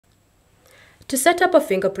To set up a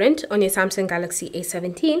fingerprint on your Samsung Galaxy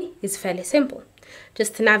A17 is fairly simple.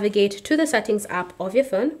 Just navigate to the settings app of your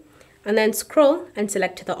phone and then scroll and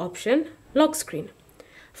select the option Lock Screen.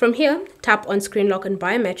 From here, tap on Screen Lock and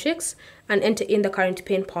Biometrics and enter in the current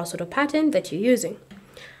PIN, password or pattern that you're using.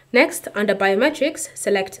 Next, under Biometrics,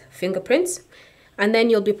 select Fingerprints and then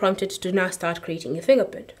you'll be prompted to now start creating your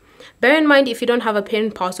fingerprint. Bear in mind, if you don't have a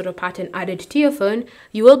PIN, password or pattern added to your phone,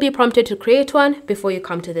 you will be prompted to create one before you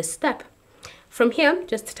come to this step. From here,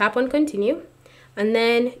 just tap on Continue and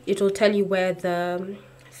then it will tell you where the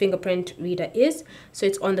fingerprint reader is. So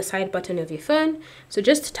it's on the side button of your phone. So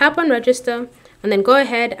just tap on Register and then go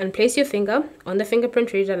ahead and place your finger on the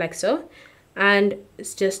fingerprint reader like so. And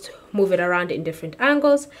just move it around in different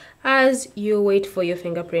angles as you wait for your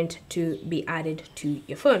fingerprint to be added to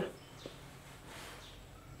your phone.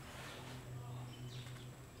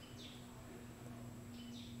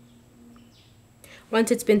 Once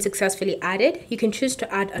it's been successfully added, you can choose to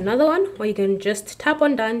add another one, or you can just tap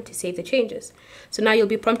on Done to save the changes. So now you'll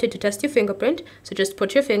be prompted to test your fingerprint. So just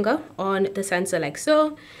put your finger on the sensor like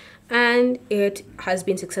so, and it has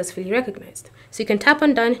been successfully recognized. So you can tap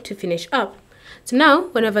on Done to finish up. So now,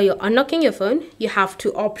 whenever you're unlocking your phone, you have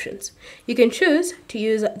two options. You can choose to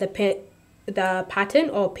use the pattern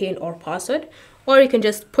or PIN or password, or you can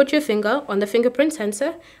just put your finger on the fingerprint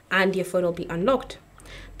sensor and your phone will be unlocked.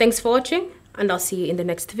 Thanks for watching, and I'll see you in the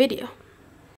next video.